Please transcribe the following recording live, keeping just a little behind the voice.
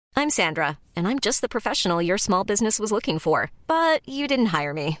I'm Sandra, and I'm just the professional your small business was looking for. But you didn't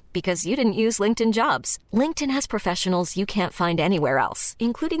hire me because you didn't use LinkedIn Jobs. LinkedIn has professionals you can't find anywhere else,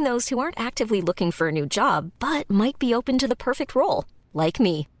 including those who aren't actively looking for a new job, but might be open to the perfect role, like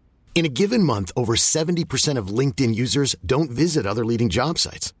me. In a given month, over 70% of LinkedIn users don't visit other leading job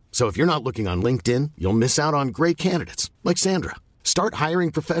sites. So if you're not looking on LinkedIn, you'll miss out on great candidates like Sandra. Start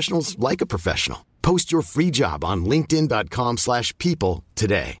hiring professionals like a professional. Post your free job on linkedin.com/people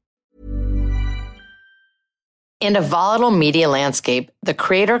today. In a volatile media landscape, the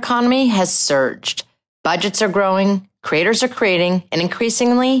creator economy has surged. Budgets are growing, creators are creating, and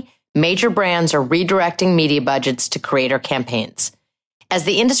increasingly, major brands are redirecting media budgets to creator campaigns. As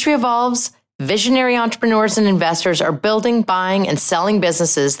the industry evolves, visionary entrepreneurs and investors are building, buying, and selling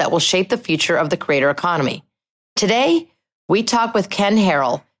businesses that will shape the future of the creator economy. Today, we talk with Ken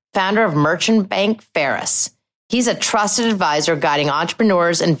Harrell, founder of merchant bank Pharus. He's a trusted advisor guiding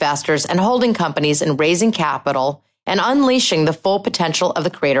entrepreneurs, investors, and holding companies in raising capital and unleashing the full potential of the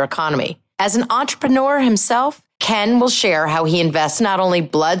creator economy. As an entrepreneur himself, Ken will share how he invests not only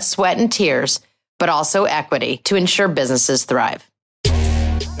blood, sweat, and tears, but also equity to ensure businesses thrive.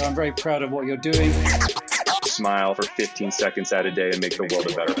 I'm very proud of what you're doing. Smile for 15 seconds out of day and make the world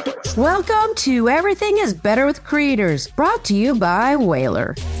a better place. Welcome to Everything is Better with Creators, brought to you by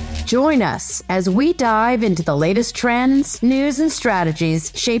Whaler. Join us as we dive into the latest trends, news, and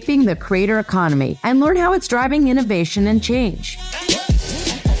strategies shaping the creator economy and learn how it's driving innovation and change.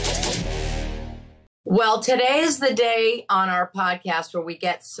 Well, today is the day on our podcast where we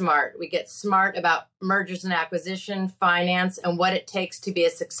get smart. We get smart about mergers and acquisition, finance, and what it takes to be a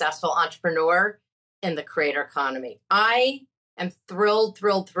successful entrepreneur in the creator economy. I am thrilled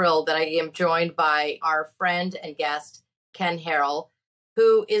that I am joined by our friend and guest, Ken Harrell,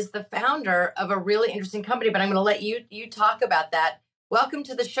 who is the founder of a really interesting company, but I'm going to let you talk about that. Welcome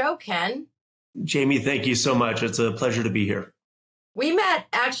to the show, Ken. Jamie, thank you so much. It's a pleasure to be here. We met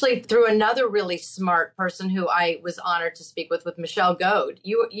actually through another really smart person who I was honored to speak with Michelle Goad.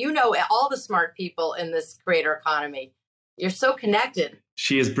 You know all the smart people in this creator economy. You're so connected.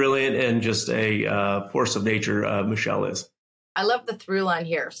 She is brilliant and just a force of nature, Michelle is. I love the through line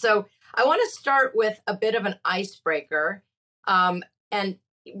here. So I want to start with a bit of an icebreaker. And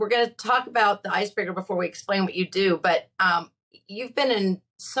we're going to talk about the icebreaker before we explain what you do. But you've been in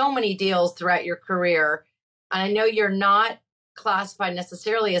so many deals throughout your career. And I know you're not classified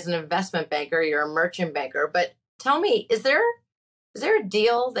necessarily as an investment banker. You're a merchant banker. But tell me, is there a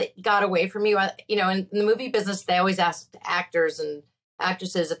deal that got away from you? You know, in the movie business, they always ask actors and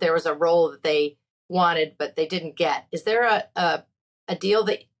actresses if there was a role that they wanted, but they didn't get. Is there a deal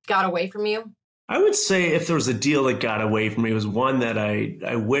that got away from you? I would say if there was a deal that got away from me, it was one that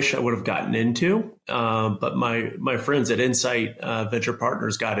I wish I would have gotten into, but my friends at Insight Venture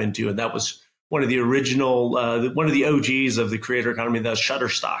Partners got into, and that was one of the original, one of the OGs of the creator economy, that's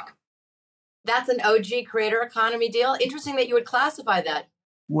Shutterstock. That's an OG creator economy deal. Interesting that you would classify that.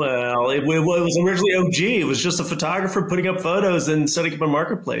 Well, it was originally OG. It was just a photographer putting up photos and setting up a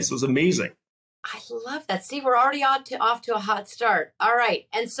marketplace. It was amazing. I love that. Steve, we're already off to a hot start. All right.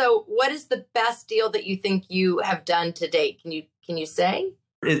 And so what is the best deal that you think you have done to date? Can you say?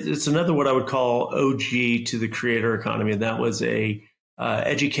 It's another what I would call OG to the creator economy. And that was a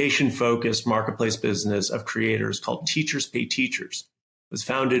education-focused marketplace business of creators called Teachers Pay Teachers. It was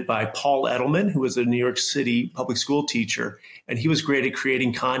founded by Paul Edelman, who was a New York City public school teacher. And he was great at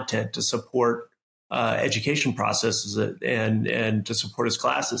creating content to support education processes and to support his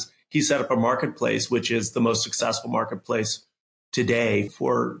classes. He set up a marketplace, which is the most successful marketplace today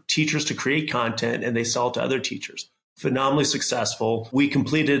for teachers to create content, and they sell it to other teachers. Phenomenally successful. We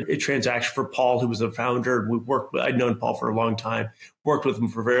completed a transaction for Paul, who was a founder. I'd known Paul for a long time, worked with him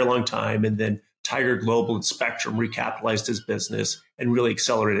for a very long time, and then Tiger Global and Spectrum recapitalized his business and really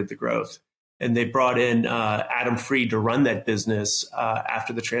accelerated the growth. And they brought in Adam Freed to run that business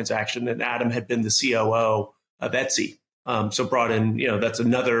after the transaction, and Adam had been the COO of Etsy. So brought in, that's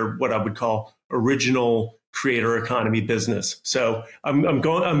another what I would call original creator economy business. So I'm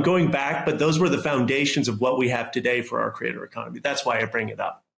going back, but those were the foundations of what we have today for our creator economy. That's why I bring it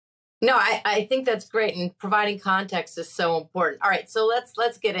up. No, I think that's great, and providing context is so important. All right, so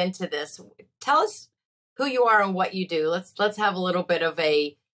let's get into this. Tell us who you are and what you do. Let's have a little bit of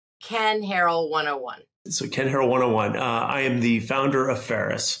a Ken Harrell 101. So Ken Harrell 101. I am the founder of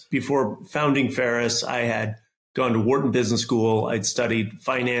Pharus. Before founding Pharus, I had gone to Wharton Business School. I'd studied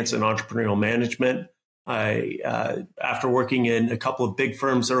finance and entrepreneurial management. After working in a couple of big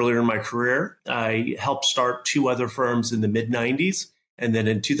firms earlier in my career, I helped start two other firms in the mid-90s. And then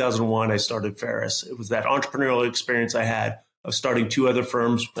in 2001, I started Pharus. It was that entrepreneurial experience I had of starting two other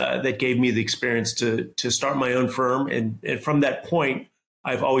firms that gave me the experience to start my own firm. And from that point,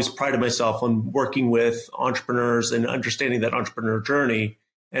 I've always prided myself on working with entrepreneurs and understanding that entrepreneur journey.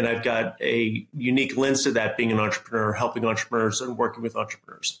 And I've got a unique lens to that, being an entrepreneur, helping entrepreneurs and working with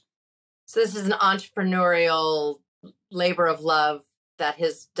entrepreneurs. So this is an entrepreneurial labor of love that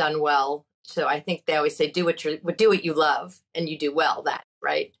has done well. So I think they always say, do what you love, and you do well that,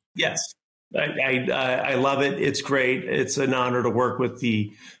 right? Yes. I love it. It's great. It's an honor to work with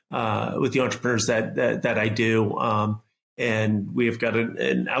the entrepreneurs that I do. And we've got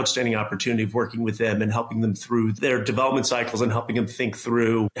an outstanding opportunity of working with them and helping them through their development cycles and helping them think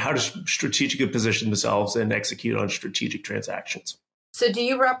through how to strategically position themselves and execute on strategic transactions. So do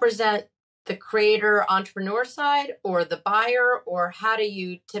you represent the creator entrepreneur side or the buyer, or how do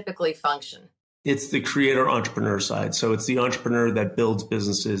you typically function? It's the creator entrepreneur side. So it's the entrepreneur that builds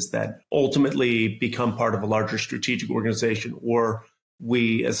businesses that ultimately become part of a larger strategic organization, or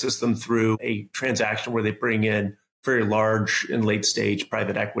we assist them through a transaction where they bring in very large and late stage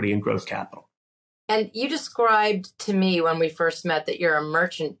private equity and growth capital. And you described to me when we first met that you're a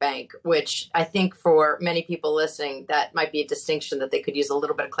merchant bank, which I think for many people listening, that might be a distinction that they could use a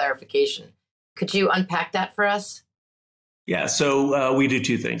little bit of clarification. Could you unpack that for us? Yeah, so we do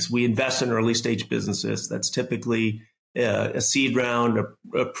two things. We invest in early stage businesses. That's typically a seed round,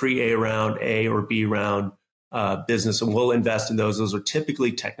 a pre-A round, A or B round business, and we'll invest in those. Those are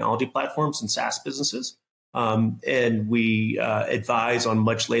typically technology platforms and SaaS businesses. And we advise on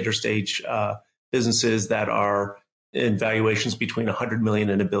much later stage businesses that are in valuations between 100 million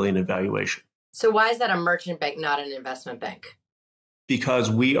and $1 billion in valuation. So why is that a merchant bank, not an investment bank?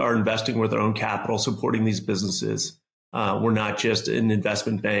 Because we are investing with our own capital, supporting these businesses. We're not just an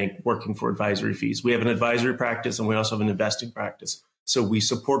investment bank working for advisory fees. We have an advisory practice and we also have an investing practice. So we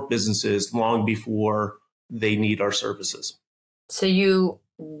support businesses long before they need our services. So you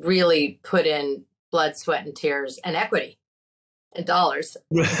really put in blood, sweat, and tears and equity and dollars.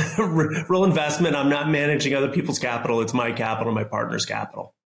 Real investment. I'm not managing other people's capital. It's my capital, my partner's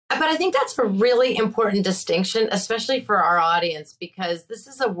capital. But I think that's a really important distinction, especially for our audience, because this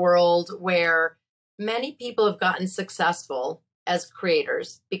is a world where many people have gotten successful as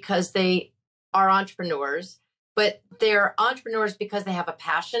creators because they are entrepreneurs, but they're entrepreneurs because they have a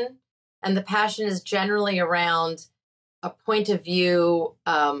passion. And the passion is generally around a point of view,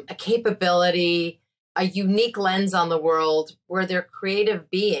 a capability, a unique lens on the world where they're creative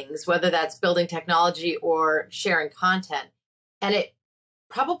beings, whether that's building technology or sharing content. And it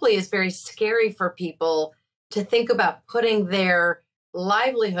probably is very scary for people to think about putting their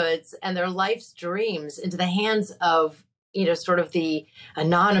livelihoods and their life's dreams into the hands of, sort of the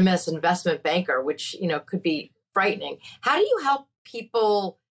anonymous investment banker, which, could be frightening. How do you help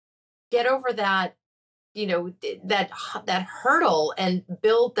people get over that, that hurdle and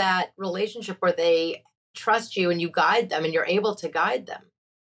build that relationship where they trust you and you guide them and you're able to guide them?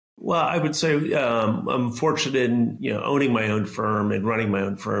 Well, I would say I'm fortunate in owning my own firm and running my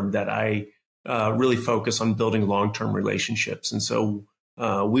own firm that I really focus on building long-term relationships. And so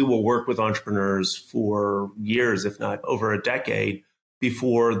we will work with entrepreneurs for years, if not over a decade,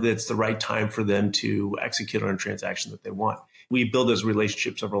 before it's the right time for them to execute on a transaction that they want. We build those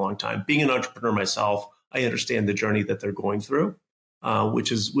relationships over a long time. Being an entrepreneur myself, I understand the journey that they're going through,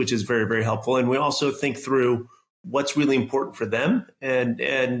 which is very, very helpful. And we also think through what's really important for them. And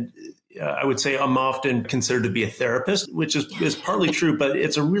I would say I'm often considered to be a therapist, which is partly true, but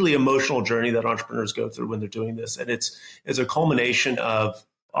it's a really emotional journey that entrepreneurs go through when they're doing this. And it's a culmination of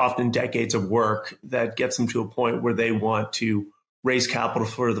often decades of work that gets them to a point where they want to raise capital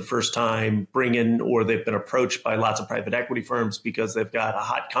for the first time, bring in, or they've been approached by lots of private equity firms because they've got a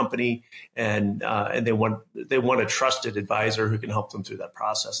hot company and they want a trusted advisor who can help them through that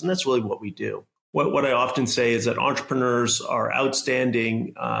process. And that's really what we do. What I often say is that entrepreneurs are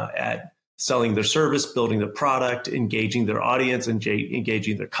outstanding at selling their service, building their product, engaging their audience, and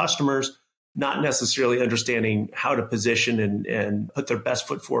engaging their customers, not necessarily understanding how to position and put their best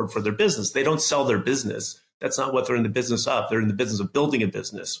foot forward for their business. They don't sell their business. That's not what they're in the business of. They're in the business of building a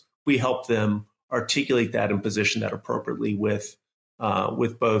business. We help them articulate that and position that appropriately with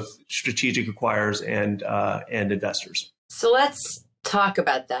both strategic acquirers and investors. So let's talk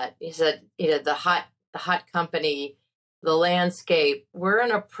about that. You said, the hot company, the landscape. We're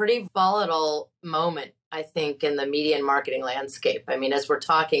in a pretty volatile moment, I think, in the media and marketing landscape. I mean, as we're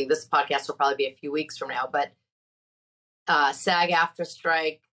talking, this podcast will probably be a few weeks from now, but SAG-AFTRA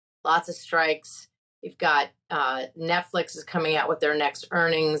strike, lots of strikes. You've got Netflix is coming out with their next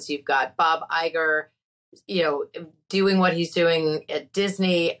earnings. You've got Bob Iger doing what he's doing at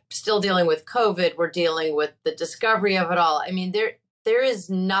Disney, still dealing with COVID. We're dealing with the discovery of it all. I mean, there is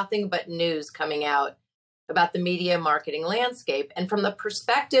nothing but news coming out about the media marketing landscape. And from the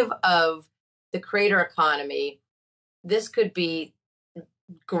perspective of the creator economy, this could be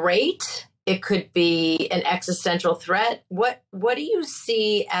great. It could be an existential threat. What do you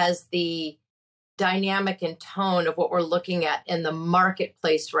see as the dynamic and tone of what we're looking at in the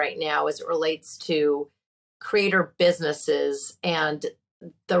marketplace right now as it relates to creator businesses and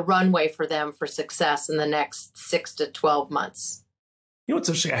the runway for them for success in the next 6 to 12 months? You know, it's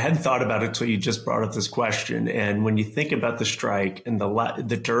interesting. I hadn't thought about it until you just brought up this question. And when you think about the strike and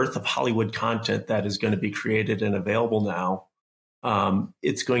the dearth of Hollywood content that is going to be created and available now,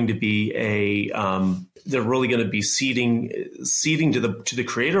 it's going to be they're really going to be ceding to the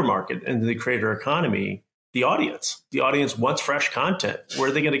creator market and the creator economy. The audience wants fresh content. Where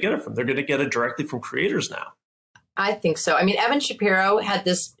are they going to get it from? They're going to get it directly from creators now. I think so. I mean, Evan Shapiro had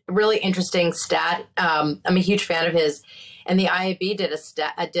this really interesting stat. I'm a huge fan of his. And the IAB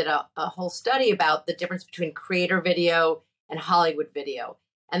did a whole study about the difference between creator video and Hollywood video.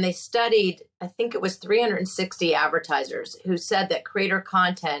 And they studied, I think it was 360 advertisers who said that creator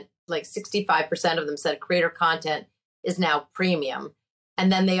content, like 65% of them said creator content is now premium.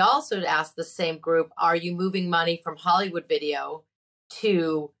 And then they also asked the same group, are you moving money from Hollywood video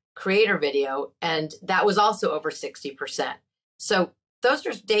to creator video? And that was also over 60%. So those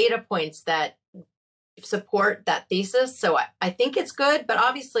are data points that support that thesis. So I think it's good, but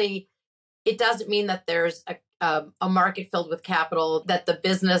obviously it doesn't mean that there's a market filled with capital, that the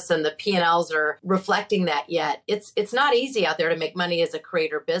business and the P&Ls are reflecting that yet. It's not easy out there to make money as a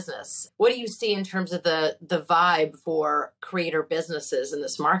creator business. What do you see in terms of the vibe for creator businesses in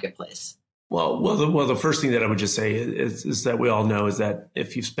this marketplace? Well, the first thing that I would just say is that we all know is that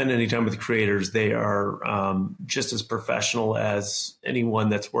if you spend any time with creators, they are just as professional as anyone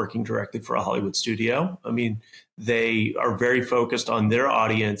that's working directly for a Hollywood studio. I mean, they are very focused on their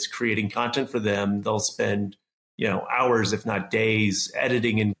audience, creating content for them. They'll spend, hours, if not days,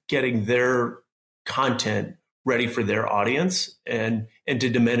 editing and getting their content ready for their audience. And to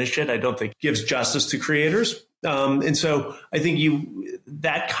diminish it, I don't think gives justice to creators. And so I think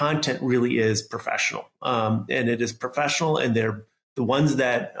that content really is professional, and it is professional, and they're the ones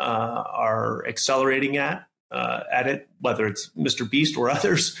that are accelerating at it, whether it's Mr. Beast or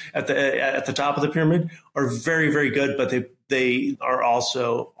others at the top of the pyramid, are very, very good, but they are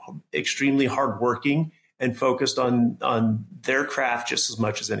also extremely hardworking and focused on their craft just as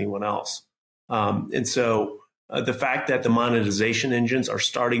much as anyone else. And so the fact that the monetization engines are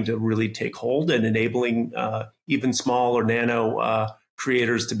starting to really take hold and enabling even small or nano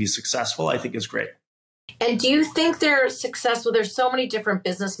creators to be successful, I think is great. And do you think they're successful? There's so many different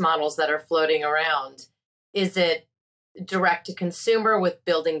business models that are floating around. Is it direct to consumer with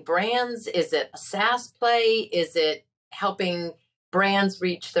building brands? Is it a SaaS play? Is it helping brands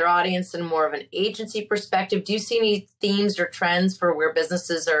reach their audience in more of an agency perspective? Do you see any themes or trends for where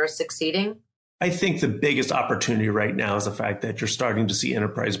businesses are succeeding? I think the biggest opportunity right now is the fact that you're starting to see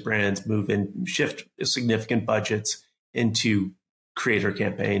enterprise brands move and shift significant budgets into creator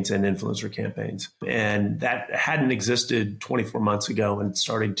campaigns and influencer campaigns. And that hadn't existed 24 months ago, and it's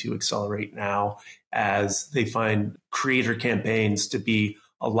starting to accelerate now as they find creator campaigns to be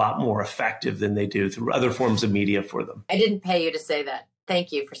a lot more effective than they do through other forms of media for them. I didn't pay you to say that.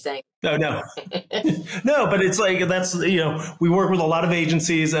 Thank you for saying. No. No, but it's like, that's, we work with a lot of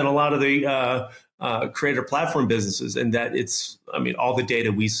agencies and a lot of the creator platform businesses, and that all the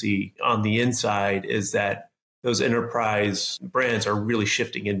data we see on the inside is that those enterprise brands are really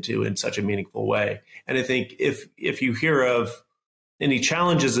shifting into in such a meaningful way. And I think if you hear of any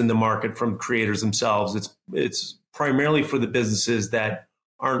challenges in the market from creators themselves, it's primarily for the businesses that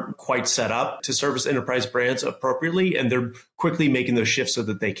aren't quite set up to service enterprise brands appropriately, and they're quickly making those shifts so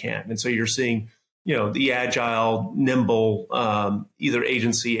that they can. And so you're seeing, the agile, nimble, either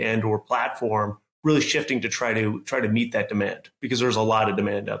agency and or platform really shifting to try to meet that demand, because there's a lot of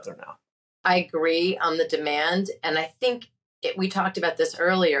demand out there now. I agree on the demand, and I think we talked about this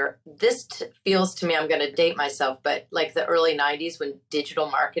earlier. This feels to me, I'm going to date myself, but like the early 90s when digital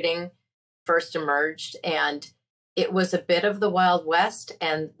marketing first emerged, and it was a bit of the Wild West,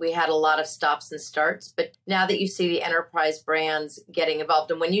 and we had a lot of stops and starts. But now that you see the enterprise brands getting involved,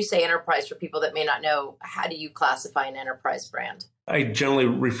 and when you say enterprise, for people that may not know, how do you classify an enterprise brand? I generally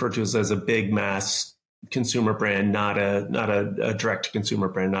refer to it as a big mass consumer brand, not a direct-to-consumer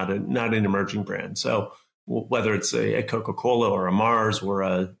brand, not an emerging brand. So whether it's a Coca-Cola or a Mars or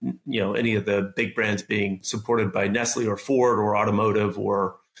any of the big brands being supported by Nestle or Ford or automotive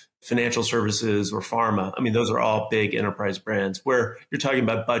or financial services or pharma. I mean, those are all big enterprise brands where you're talking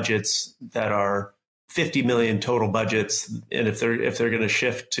about budgets that are 50 million total budgets. And if they're going to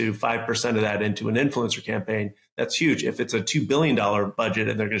shift to 5% of that into an influencer campaign, that's huge. If it's a $2 billion budget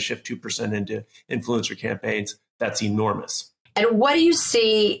and they're going to shift 2% into influencer campaigns, that's enormous. And what do you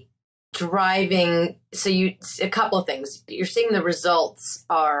see driving? A couple of things. You're seeing the results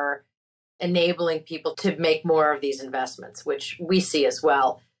are enabling people to make more of these investments, which we see as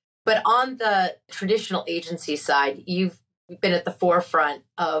well. But on the traditional agency side, you've been at the forefront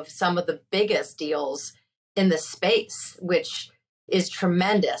of some of the biggest deals in the space, which is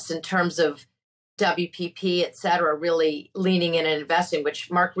tremendous in terms of WPP, et cetera, really leaning in and investing, which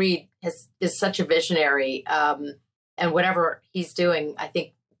Mark Reed is such a visionary. And whatever he's doing, I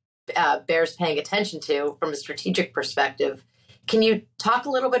think bears paying attention to from a strategic perspective. Can you talk a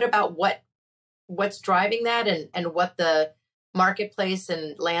little bit about what's driving that and what the marketplace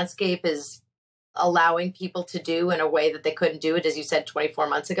and landscape is allowing people to do in a way that they couldn't do it, as you said, 24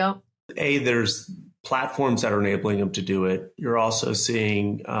 months ago? There's platforms that are enabling them to do it. You're also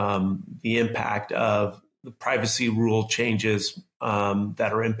seeing the impact of the privacy rule changes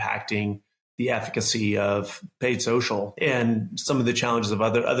that are impacting the efficacy of paid social. And some of the challenges of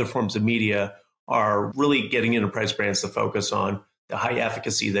other forms of media are really getting enterprise brands to focus on the high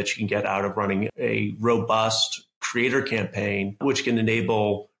efficacy that you can get out of running a robust creator campaign, which can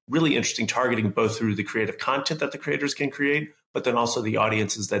enable really interesting targeting, both through the creative content that the creators can create, but then also the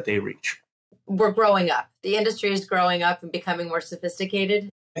audiences that they reach. We're growing up. The industry is growing up and becoming more sophisticated.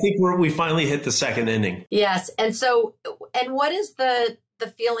 I think we finally hit the second inning. Yes. And what is the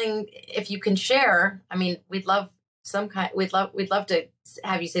feeling, if you can share? I mean, we'd love to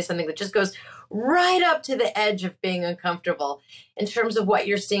have you say something that just goes right up to the edge of being uncomfortable in terms of what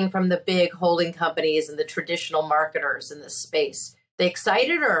you're seeing from the big holding companies and the traditional marketers in this space. They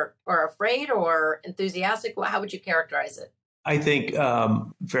excited or afraid or enthusiastic? How would you characterize it? I think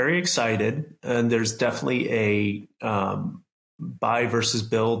very excited. And there's definitely a buy versus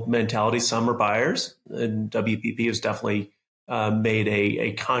build mentality. Some are buyers, and WPP has definitely made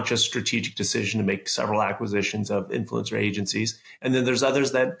a conscious strategic decision to make several acquisitions of influencer agencies. And then there's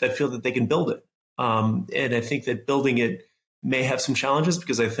others that feel that they can build it. And I think that building it may have some challenges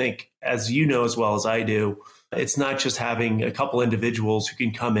because I think, as you know as well as I do, it's not just having a couple individuals who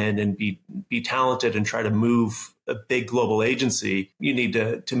can come in and be talented and try to move a big global agency. You need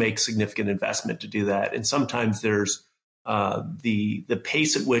to make significant investment to do that. And sometimes there's the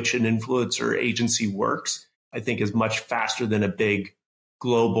pace at which an influencer agency works, I think, is much faster than a big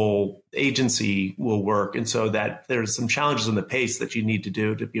global agency will work. And so that there's some challenges in the pace that you need to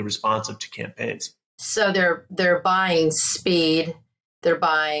do to be responsive to campaigns. So they're buying speed, they're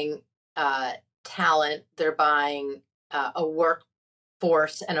buying talent, they're buying a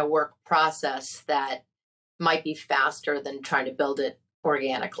workforce and a work process that might be faster than trying to build it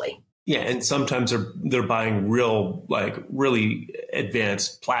organically. Yeah, and sometimes they're buying really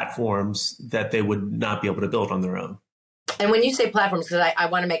advanced platforms that they would not be able to build on their own. And when you say platforms, because I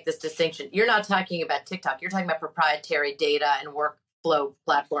want to make this distinction, you're not talking about TikTok. You're talking about proprietary data and workflow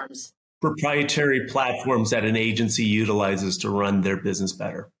platforms. Proprietary platforms that an agency utilizes to run their business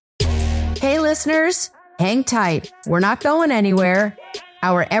better. Hey, listeners, hang tight. We're not going anywhere.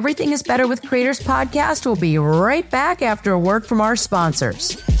 Our Everything is Better with Creators podcast will be right back after a word from our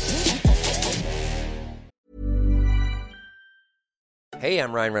sponsors. Hey,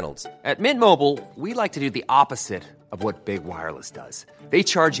 I'm Ryan Reynolds. At Mint Mobile, we like to do the opposite of what Big Wireless does. They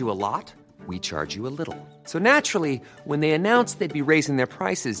charge you a lot, we charge you a little. So naturally, when they announced they'd be raising their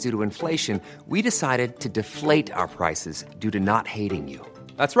prices due to inflation, we decided to deflate our prices due to not hating you.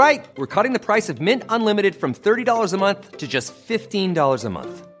 That's right. We're cutting the price of Mint Unlimited from $30 a month to just $15 a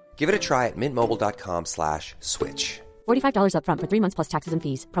month. Give it a try at mintmobile.com/switch. $45 up front for 3 months plus taxes and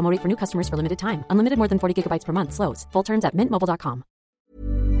fees. Promo rate for new customers for limited time. Unlimited more than 40 gigabytes per month. Slows full terms at mintmobile.com.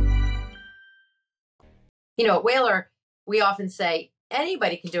 You know, at Whaler, we often say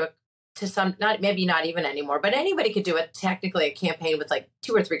anybody can do it to some, maybe not even anymore, but anybody could do it technically a campaign with like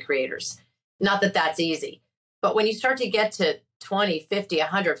 2 or 3 creators. Not that that's easy. But when you start to get to 20, 50,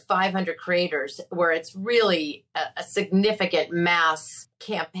 100, 500 creators, where it's really a significant mass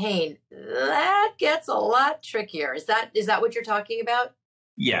campaign, that gets a lot trickier. Is that what you're talking about?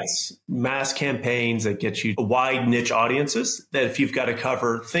 Yes. Mass campaigns that get you wide niche audiences that if you've got to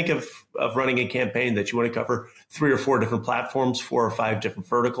cover, think of running a campaign that you want to cover 3 or 4 different platforms, 4 or 5 different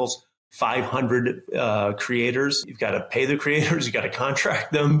verticals, 500 creators. You've got to pay the creators. You got to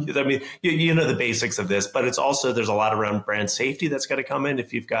contract them. I mean, you know the basics of this, but it's also, there's a lot around brand safety that's got to come in.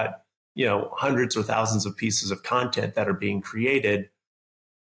 If you've got, hundreds or thousands of pieces of content that are being created,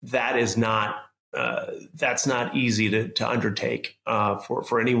 that is not that's not easy to undertake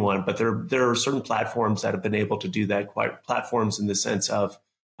for anyone. But there are certain platforms that have been able to do that. Quite platforms in the sense of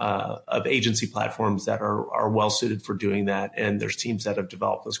agency platforms that are well suited for doing that, and there's teams that have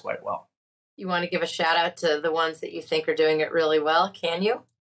developed those quite well. You want to give a shout out to the ones that you think are doing it really well? Can you?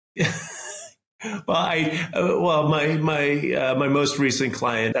 Well, my most recent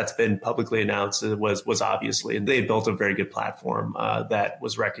client that's been publicly announced was Obviously, and they built a very good platform that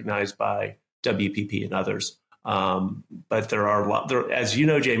was recognized by WPP and others. But there are as you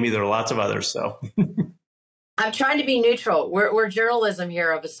know, Jamie, there are lots of others. So I'm trying to be neutral. We're journalism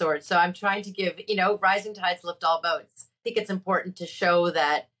here of a sort, so I'm trying to give rising tides lift all boats. I think it's important to show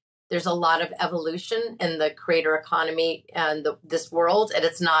that there's a lot of evolution in the creator economy and this world, and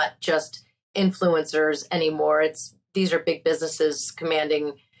it's not just influencers anymore. These are big businesses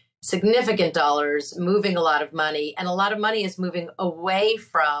commanding significant dollars, moving a lot of money, and a lot of money is moving away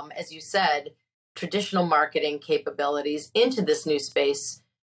from, as you said, traditional marketing capabilities into this new space.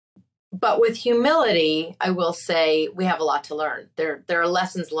 But with humility, I will say we have a lot to learn. There are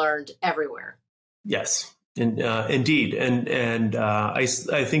lessons learned everywhere. Yes. Indeed. And I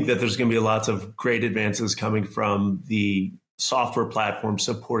think that there's going to be lots of great advances coming from the software platform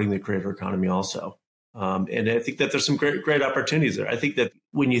supporting the creator economy also. And I think that there's some great opportunities there. I think that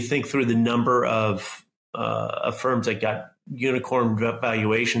when you think through the number of firms that got unicorn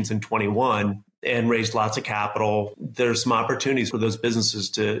valuations in 21 and raised lots of capital, there's some opportunities for those businesses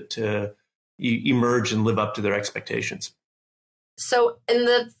to emerge and live up to their expectations. So in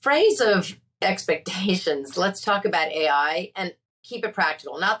the phrase of expectations, let's talk about AI and keep it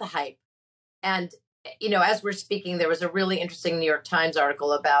practical, not the hype. And, as we're speaking, there was a really interesting New York Times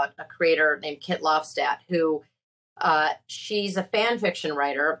article about a creator named Kit Lofstadt, who she's a fan fiction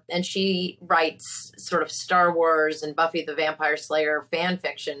writer, and she writes sort of Star Wars and Buffy the Vampire Slayer fan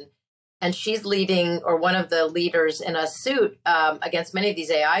fiction. And she's leading, or one of the leaders, in a suit against many of these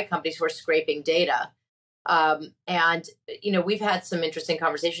AI companies who are scraping data. And we've had some interesting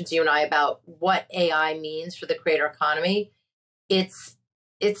conversations, you and I, about what AI means for the creator economy. It's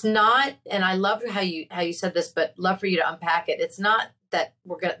not, and I love how you said this, but love for you to unpack it. It's not that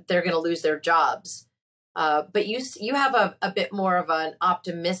they're going to lose their jobs, but you have a bit more of an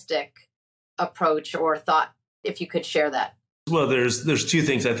optimistic approach or thought, if you could share that. Well, there's two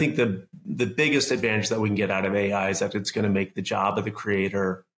things. I think the biggest advantage that we can get out of AI is that it's going to make the job of the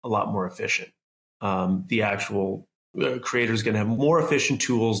creator a lot more efficient. The actual creator is going to have more efficient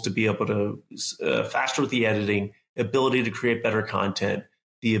tools to be able to faster with the editing, ability to create better content,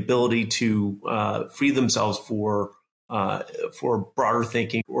 the ability to free themselves for broader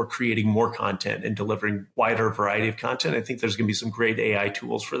thinking or creating more content and delivering wider variety of content. I think there's going to be some great AI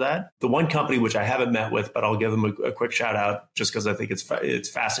tools for that. The one company which I haven't met with, but I'll give them a quick shout out just because I think it's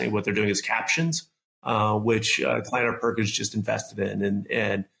fascinating what they're doing, is Captions, which Kleiner Perkins just invested in,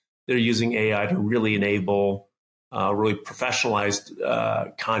 and they're using AI to really enable really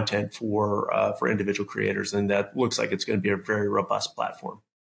professionalized content for individual creators, and that looks like it's going to be a very robust platform.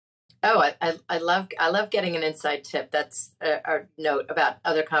 Oh, I love getting an inside tip. That's a note about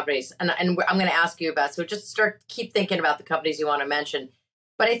other companies, and I'm going to ask you about. So just keep thinking about the companies you want to mention.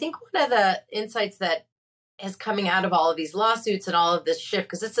 But I think one of the insights that is coming out of all of these lawsuits and all of this shift,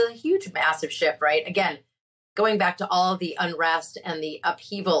 because it's a huge, massive shift, right? Again, going back to all of the unrest and the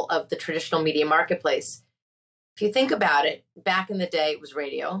upheaval of the traditional media marketplace. If you think about it, back in the day, it was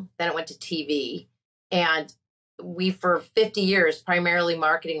radio, then it went to TV. And for 50 years, primarily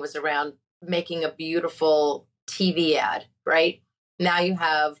marketing was around making a beautiful TV ad, right? Now you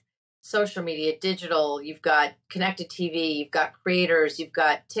have social media, digital, you've got connected TV, you've got creators, you've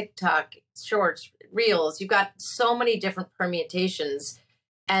got TikTok, shorts, reels, you've got so many different permutations.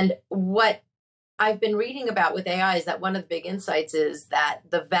 And what I've been reading about with AI is that one of the big insights is that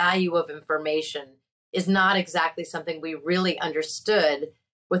the value of information is not exactly something we really understood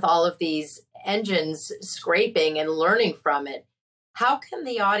with all of these engines scraping and learning from it. How can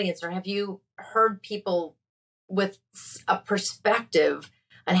the audience, or have you heard people with a perspective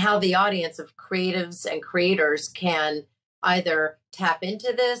on how the audience of creatives and creators can either tap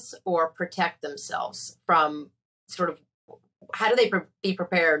into this or protect themselves from sort of, how do they be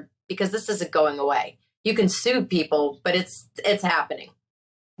prepared? Because this isn't going away. You can sue people, but it's happening.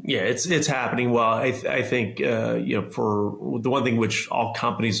 Yeah, it's happening. Well, I think for the one thing which all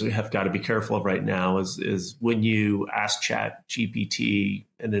companies have got to be careful of right now is when you ask Chat GPT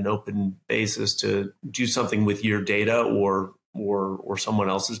in an open basis to do something with your data or someone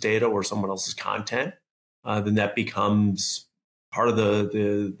else's data or someone else's content, then that becomes part of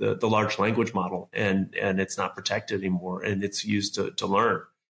the large language model, and it's not protected anymore, and it's used to learn.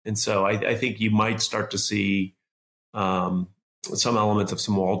 And so I think you might start to see some elements of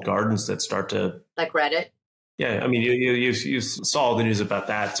some walled gardens that start to, like Reddit. Yeah, I mean, you saw the news about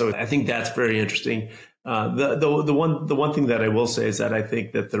that, so I think that's very interesting. The one thing that I will say is that I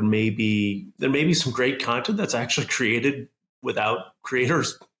think that there may be some great content that's actually created without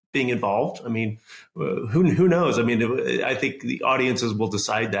creators being involved. I mean, who knows? I mean, I think the audiences will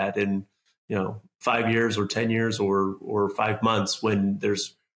decide that in 5 years or 10 years or 5 months when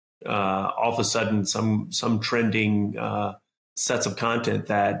there's all of a sudden some trending sets of content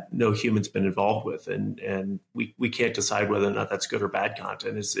that no human's been involved with, and we can't decide whether or not that's good or bad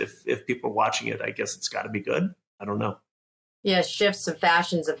content. If people are watching it, I guess it's got to be good. I don't know. Yeah, shifts of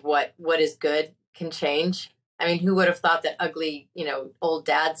fashions of what is good can change. I mean, who would have thought that ugly, old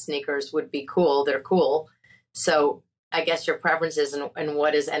dad sneakers would be cool? They're cool. So I guess your preferences and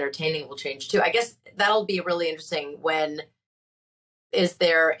what is entertaining will change too. I guess that'll be really interesting. When is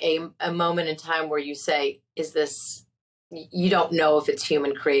there a moment in time where you say, is this, you don't know if it's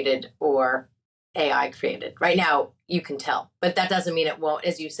human created or AI created. Right now, you can tell, but that doesn't mean it won't,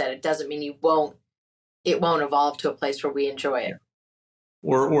 as you said, it doesn't mean it won't evolve to a place where we enjoy it.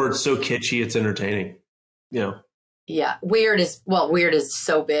 Or it's so kitschy, it's entertaining. Yeah. Weird is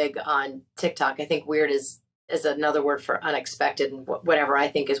so big on TikTok. I think weird is another word for unexpected, and whatever I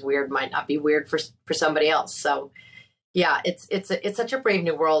think is weird might not be weird for somebody else. So yeah, it's such a brave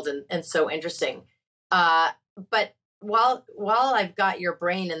new world and so interesting. But while I've got your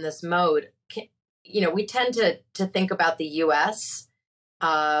brain in this mode, we tend to think about the U.S.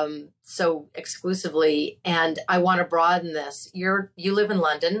 So exclusively, and I want to broaden this. You live in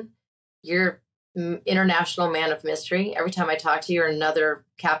London. You're international man of mystery. Every time I talk to you, you're in another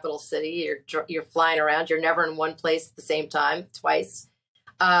capital city. You're flying around. You're never in one place at the same time, twice.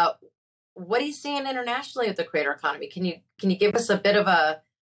 What are you seeing internationally with the creator economy? Can you give us a bit of a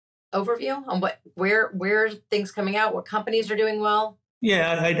overview on where things coming out, what companies are doing well?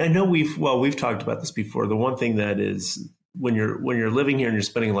 Yeah, I know we've talked about this before. The one thing that is when you're living here and you're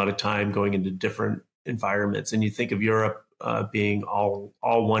spending a lot of time going into different environments, and you think of Europe being all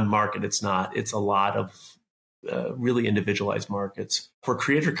one market, it's not. It's a lot of really individualized markets. For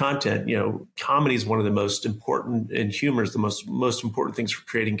creator content, comedy is one of the most important, and humor is the most important things for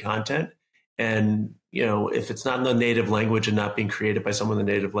creating content. And if it's not in the native language and not being created by someone in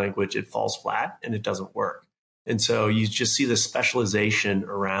the native language, it falls flat and it doesn't work. And so you just see the specialization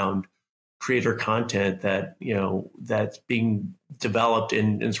around creator content that that's being developed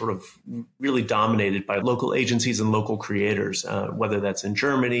and sort of really dominated by local agencies and local creators, whether that's in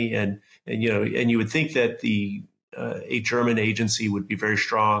Germany and you would think that a German agency would be very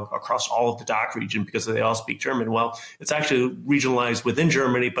strong across all of the DACH region because they all speak German. Well, it's actually regionalized within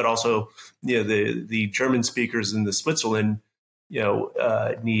Germany, but also the German speakers in the Switzerland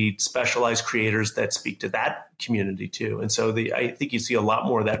need specialized creators that speak to that community too. And so I think you see a lot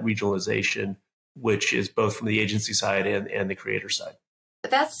more of that regionalization, which is both from the agency side and the creator side.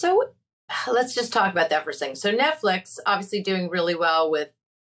 Let's just talk about that for a second. So Netflix obviously doing really well with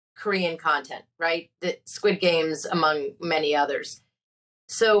Korean content, right? The Squid Games among many others.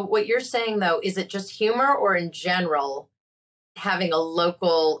 So what you're saying though, is it just humor, or in general, having a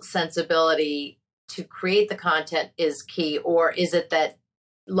local sensibility to create the content is key? Or is it that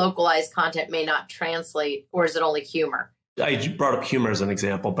localized content may not translate, or is it only humor? I brought up humor as an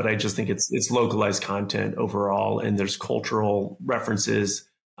example, but I just think it's localized content overall, and there's cultural references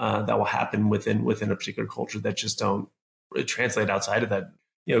that will happen within a particular culture that just don't translate outside of that.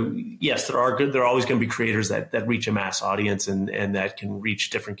 Yes, there are always going to be creators that reach a mass audience and that can reach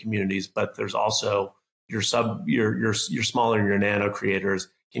different communities, but there's also your smaller and your nano creators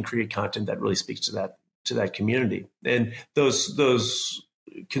can create content that really speaks to that community, and those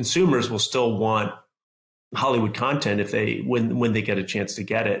consumers will still want Hollywood content when they get a chance to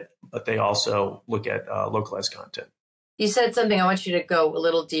get it, but they also look at localized content. You said something. I want you to go a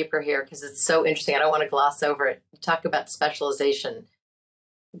little deeper here because it's so interesting. I don't want to gloss over it. You talk about specialization.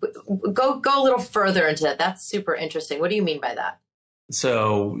 Go a little further into that. That's super interesting. What do you mean by that?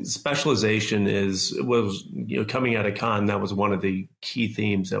 So specialization was coming out of Cannes. That was one of the key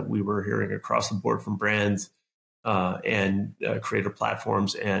themes that we were hearing across the board from brands and creator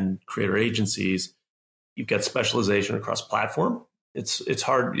platforms and creator agencies. You've got specialization across platform. It's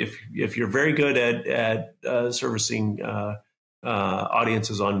hard if you're very good at servicing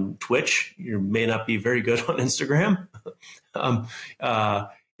audiences on Twitch. You may not be very good on Instagram.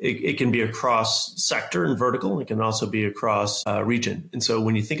 It can be across sector and vertical. It can also be across region. And so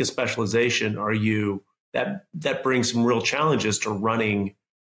when you think of specialization, that brings some real challenges to running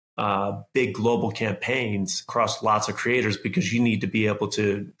big global campaigns across lots of creators, because you need to be able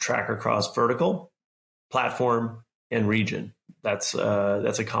to track across vertical, platform, and region. That's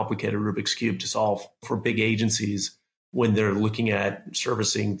a complicated Rubik's Cube to solve for big agencies when they're looking at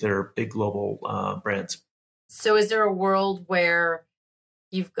servicing their big global brands. So is there a world where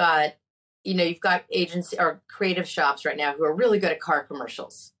you've got agency or creative shops right now who are really good at car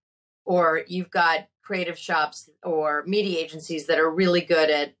commercials, or you've got creative shops or media agencies that are really good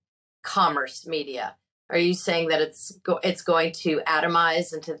at commerce media? Are you saying that it's going to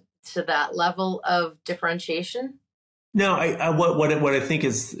atomize into that level of differentiation? No, what I think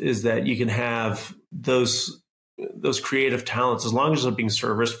is that you can have those creative talents, as long as they're being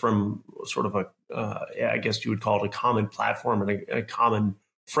serviced from sort of I guess you would call it a common platform and a common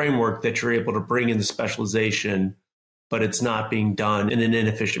framework, that you're able to bring in the specialization, but it's not being done in an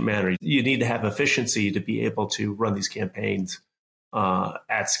inefficient manner. You need to have efficiency to be able to run these campaigns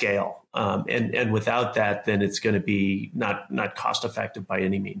at scale. And without that, then it's going to be not cost effective by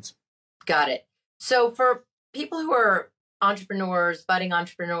any means. Got it. So for people who are entrepreneurs, budding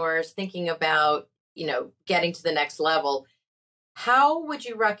entrepreneurs, thinking about, getting to the next level, how would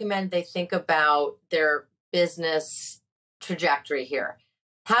you recommend they think about their business trajectory here?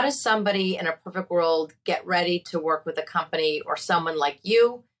 How does somebody in a perfect world get ready to work with a company or someone like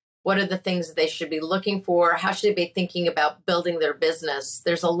you? What are the things that they should be looking for? How should they be thinking about building their business?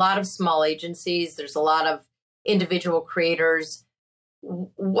 There's a lot of small agencies. There's a lot of individual creators.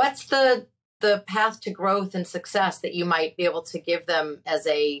 What's the path to growth and success that you might be able to give them as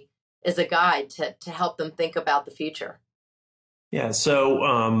a guide to help them think about the future? Yeah,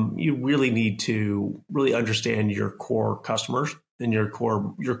 so you really need to really understand your core customers and your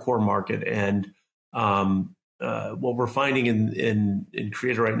core market. And what we're finding in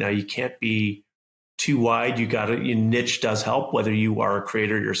creator right now, you can't be too wide. Your niche does help, whether you are a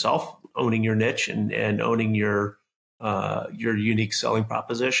creator yourself, owning your niche and owning your unique selling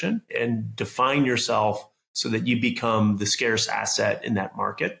proposition, and define yourself so that you become the scarce asset in that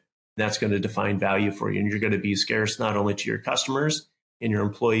market. That's going to define value for you. And you're going to be scarce not only to your customers and your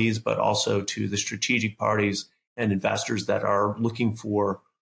employees, but also to the strategic parties and investors that are looking for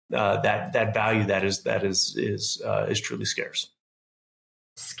that value that is truly scarce.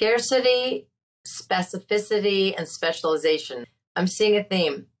 Scarcity, specificity, and specialization. I'm seeing a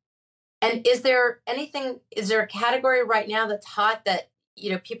theme. And is there a category right now that's hot that,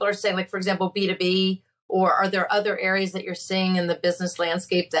 people are saying, like, for example, B2B, or are there other areas that you're seeing in the business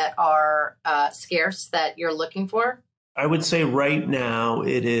landscape that are scarce that you're looking for? I would say right now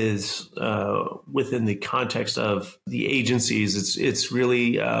it is within the context of the agencies. It's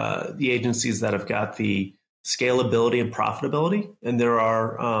really the agencies that have got the scalability and profitability, and there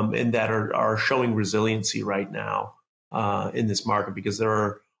are and that are showing resiliency right now in this market, because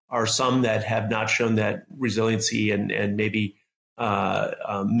there are some that have not shown that resiliency and maybe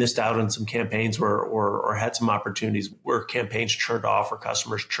missed out on some campaigns or had some opportunities where campaigns churned off or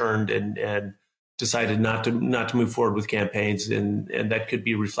customers churned and decided not to move forward with campaigns. And that could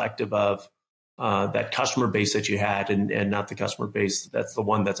be reflective of that customer base that you had and not the customer base that's the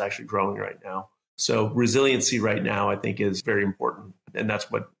one that's actually growing right now. So resiliency right now, I think, is very important. And that's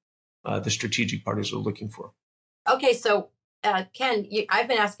what the strategic parties are looking for. Okay, so Ken, I've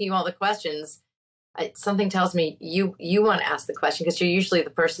been asking you all the questions. Something tells me you want to ask the question because you're usually the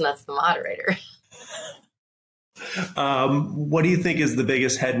person that's the moderator. What do you think is the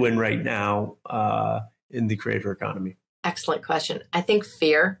biggest headwind right now in the creator economy? Excellent question. I think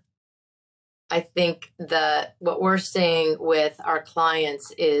fear. I think that what we're seeing with our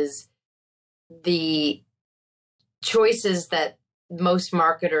clients is the choices that most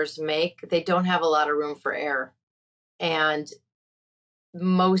marketers make, they don't have a lot of room for error. And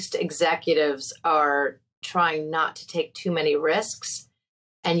most executives are trying not to take too many risks,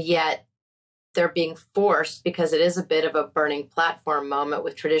 and yet they're being forced because it is a bit of a burning platform moment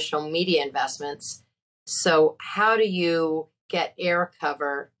with traditional media investments. So how do you get air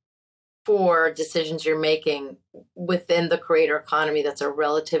cover for decisions you're making within the creator economy that's a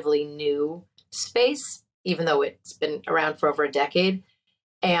relatively new space, even though it's been around for over a decade?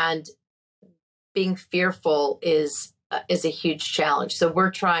 And being fearful is a huge challenge. So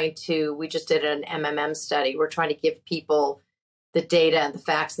we just did an MMM study. We're trying to give people the data and the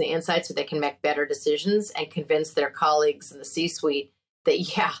facts and the insights so they can make better decisions and convince their colleagues in the C-suite that,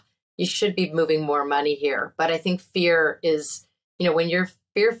 yeah, you should be moving more money here. But I think fear is, when you're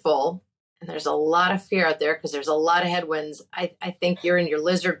fearful, and there's a lot of fear out there because there's a lot of headwinds, I think you're in your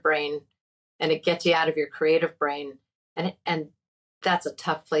lizard brain and it gets you out of your creative brain. And that's a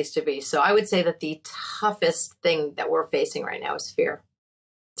tough place to be. So I would say that the toughest thing that we're facing right now is fear.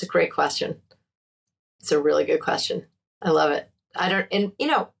 It's a great question. It's a really good question. I love it. I don't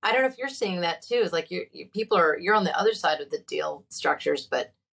know if you're seeing that too. It's like you're on the other side of the deal structures,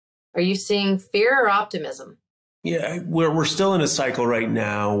 but are you seeing fear or optimism? Yeah, we're still in a cycle right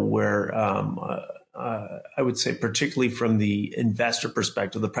now where I would say, particularly from the investor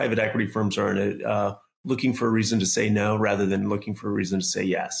perspective, the private equity firms are in it looking for a reason to say no rather than looking for a reason to say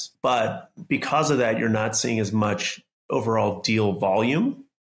yes. But because of that, you're not seeing as much overall deal volume.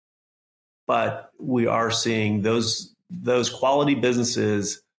 But we are seeing those quality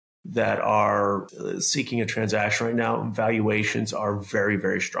businesses that are seeking a transaction right now, valuations are very,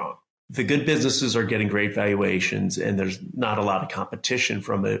 very strong. The good businesses are getting great valuations, and there's not a lot of competition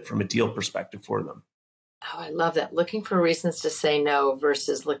from a deal perspective for them. Oh, I love that. Looking for reasons to say no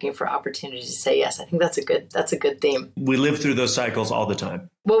versus looking for opportunities to say yes. I think that's a good theme. We live through those cycles all the time.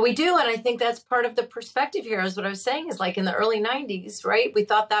 Well, we do. And I think that's part of the perspective here is what I was saying is like in the early 90s, right? We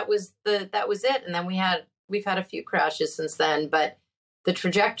thought that was it. And then we've had a few crashes since then, but the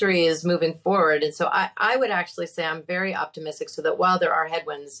trajectory is moving forward. And so I would actually say I'm very optimistic so that while there are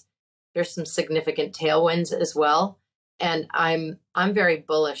headwinds, there's some significant tailwinds as well. And I'm very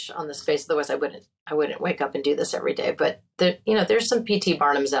bullish on the space. Otherwise, I wouldn't wake up and do this every day. But there's some PT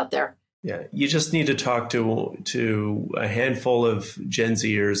Barnums out there. Yeah, you just need to talk to a handful of Gen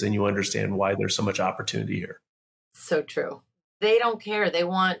Zers, and you understand why there's so much opportunity here. So true. They don't care. They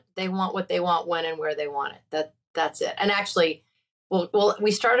want what they want when and where they want it. That's it. And actually, well,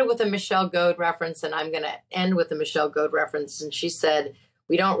 we started with a Michelle Goad reference, and I'm going to end with a Michelle Goad reference. And she said,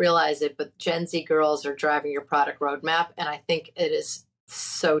 "We don't realize it, but Gen Z girls are driving your product roadmap." And I think it is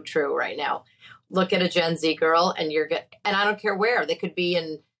so true right now. Look at a Gen Z girl and and I don't care where. They could be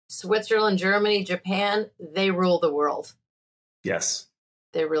in Switzerland, Germany, Japan. They rule the world. Yes.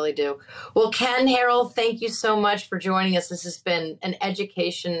 They really do. Well, Ken, Harrell, thank you so much for joining us. This has been an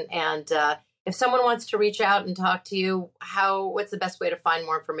education. And if someone wants to reach out and talk to you, what's the best way to find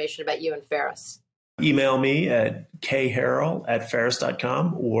more information about you and Pharus? Email me at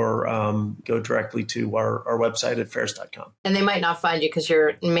kharrell@pharus.com or go directly to our website at pharus.com. And they might not find you because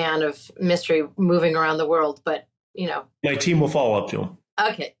you're a man of mystery moving around the world, but, My team will follow up to them.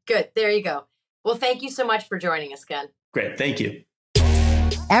 Okay, good. There you go. Well, thank you so much for joining us, Ken. Great. Thank you.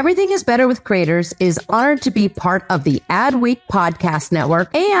 Everything is Better with Creators is honored to be part of the Adweek Podcast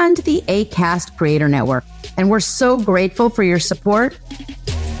Network and the Acast Creator Network. And we're so grateful for your support.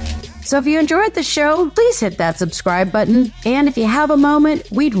 So if you enjoyed the show, please hit that subscribe button. And if you have a moment,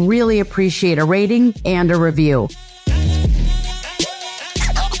 we'd really appreciate a rating and a review.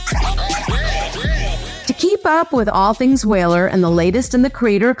 To keep up with all things Whalar and the latest in the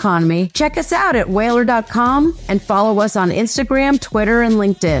creator economy, check us out at whalar.com and follow us on Instagram, Twitter, and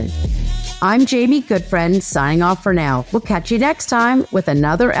LinkedIn. I'm Jamie Goodfriend, signing off for now. We'll catch you next time with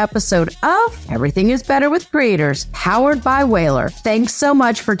another episode of Everything is Better with Creators, powered by Whalar. Thanks so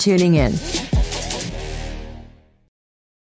much for tuning in.